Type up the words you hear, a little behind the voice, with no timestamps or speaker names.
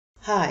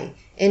Hi,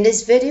 in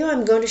this video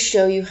I'm going to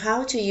show you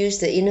how to use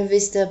the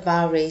Inovista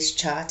Bar Race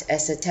chart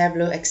as a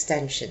Tableau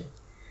extension.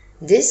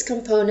 This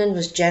component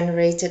was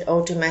generated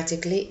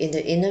automatically in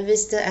the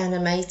Inovista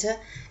Animator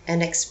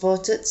and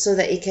exported so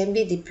that it can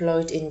be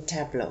deployed in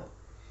Tableau.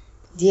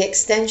 The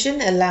extension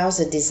allows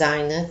a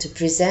designer to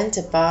present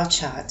a bar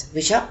chart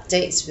which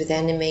updates with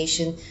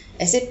animation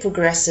as it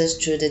progresses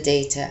through the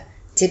data,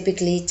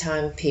 typically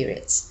time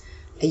periods.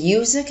 A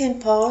user can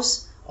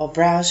pause or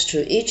browse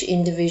through each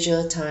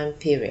individual time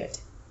period.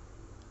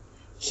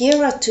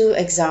 Here are two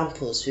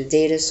examples with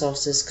data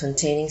sources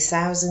containing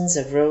thousands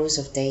of rows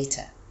of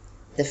data.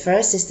 The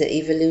first is the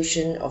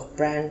evolution of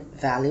brand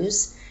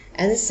values,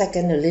 and the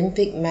second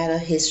Olympic medal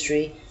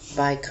history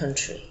by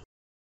country.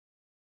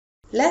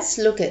 Let's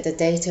look at the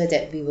data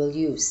that we will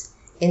use.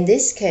 In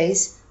this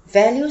case,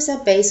 values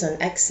are based on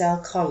Excel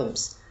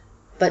columns,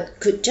 but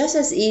could just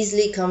as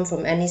easily come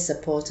from any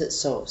supported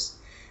source.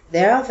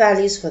 There are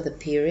values for the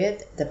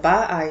period, the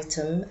bar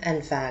item,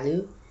 and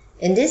value.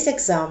 In this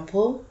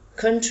example,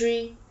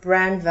 country,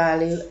 brand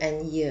value,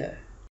 and year.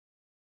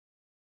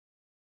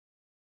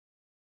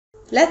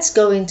 Let's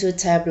go into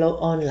Tableau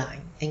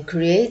Online and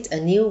create a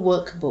new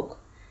workbook.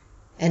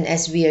 And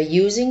as we are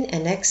using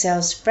an Excel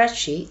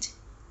spreadsheet,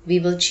 we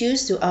will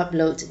choose to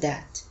upload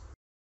that.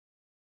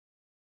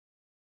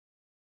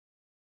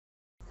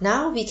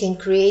 Now we can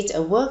create a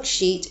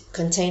worksheet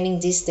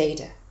containing this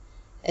data.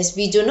 As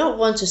we do not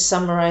want to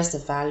summarize the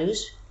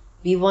values,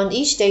 we want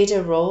each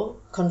data row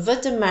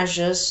convert the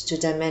measures to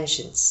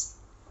dimensions.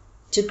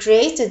 To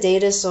create a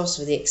data source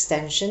for the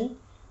extension,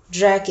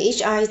 drag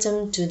each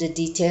item to the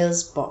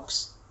Details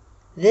box.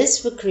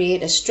 This will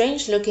create a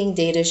strange-looking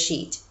data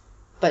sheet,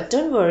 but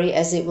don't worry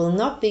as it will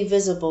not be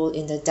visible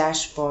in the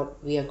dashboard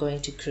we are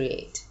going to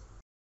create.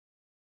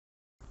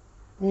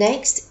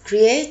 Next,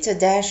 create a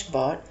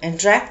dashboard and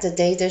drag the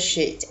data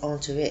sheet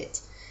onto it.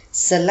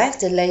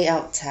 Select the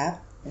Layout tab,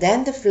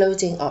 then the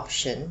floating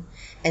option,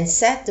 and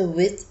set the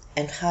width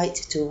and height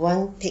to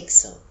 1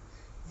 pixel.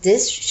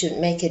 This should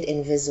make it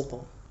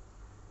invisible.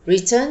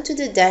 Return to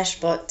the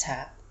Dashboard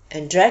tab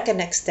and drag an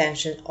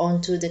extension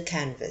onto the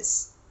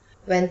canvas.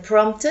 When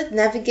prompted,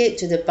 navigate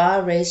to the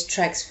Bar Race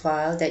Tracks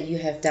file that you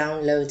have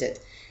downloaded.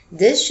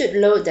 This should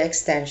load the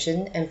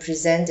extension and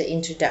present the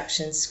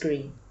introduction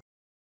screen.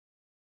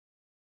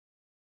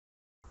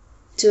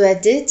 To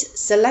edit,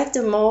 select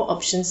the More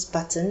Options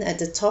button at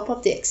the top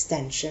of the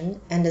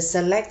extension and the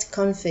Select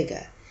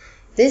Configure.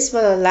 This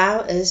will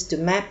allow us to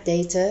map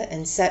data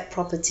and set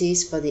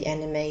properties for the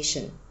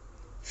animation.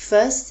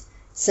 First,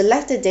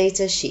 select the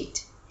data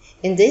sheet.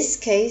 In this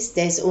case,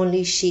 there is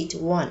only Sheet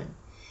 1.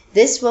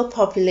 This will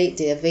populate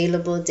the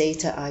available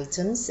data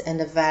items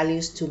and the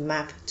values to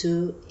map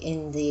to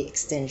in the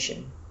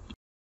extension.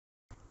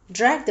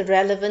 Drag the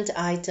relevant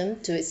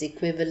item to its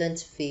equivalent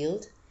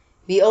field.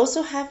 We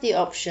also have the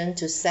option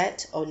to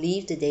set or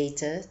leave the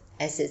data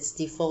as its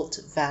default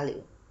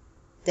value.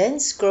 Then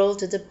scroll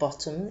to the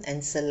bottom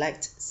and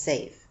select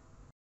Save.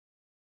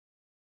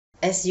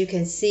 As you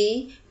can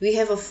see, we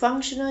have a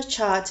functional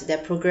chart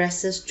that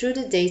progresses through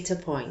the data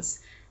points.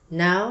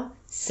 Now,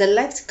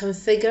 select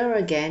Configure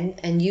again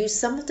and use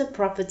some of the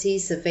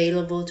properties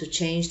available to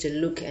change the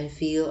look and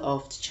feel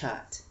of the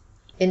chart.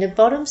 In the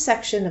bottom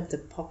section of the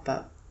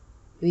pop-up,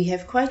 we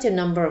have quite a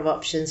number of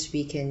options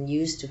we can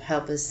use to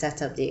help us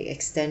set up the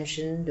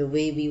extension the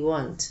way we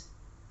want.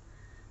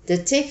 The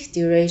tick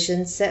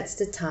duration sets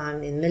the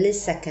time in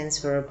milliseconds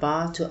for a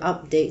bar to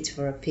update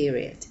for a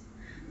period.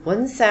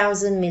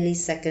 1000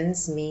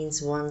 milliseconds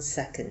means 1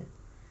 second.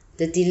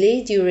 The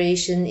delay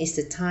duration is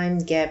the time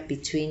gap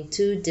between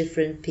two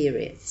different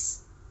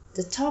periods.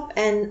 The top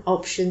end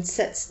option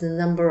sets the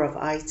number of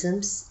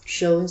items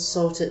shown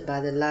sorted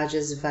by the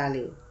largest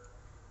value.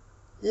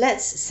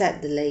 Let's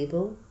set the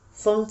label,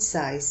 font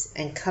size,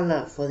 and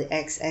color for the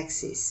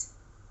x-axis.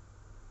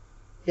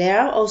 There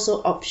are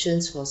also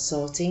options for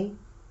sorting,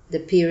 the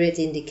period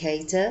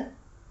indicator,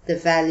 the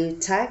value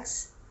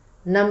tags,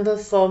 number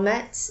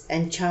formats,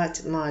 and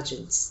chart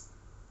margins.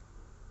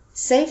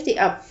 Save the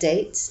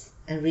updates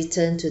and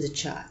return to the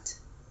chart.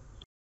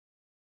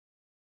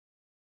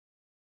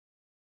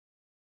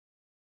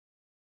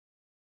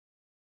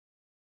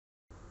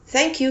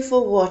 Thank you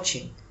for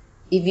watching.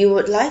 If you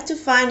would like to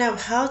find out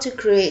how to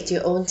create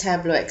your own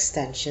Tableau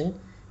extension,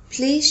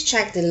 please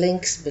check the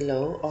links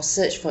below or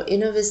search for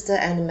Inovista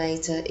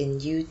Animator in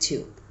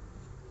YouTube.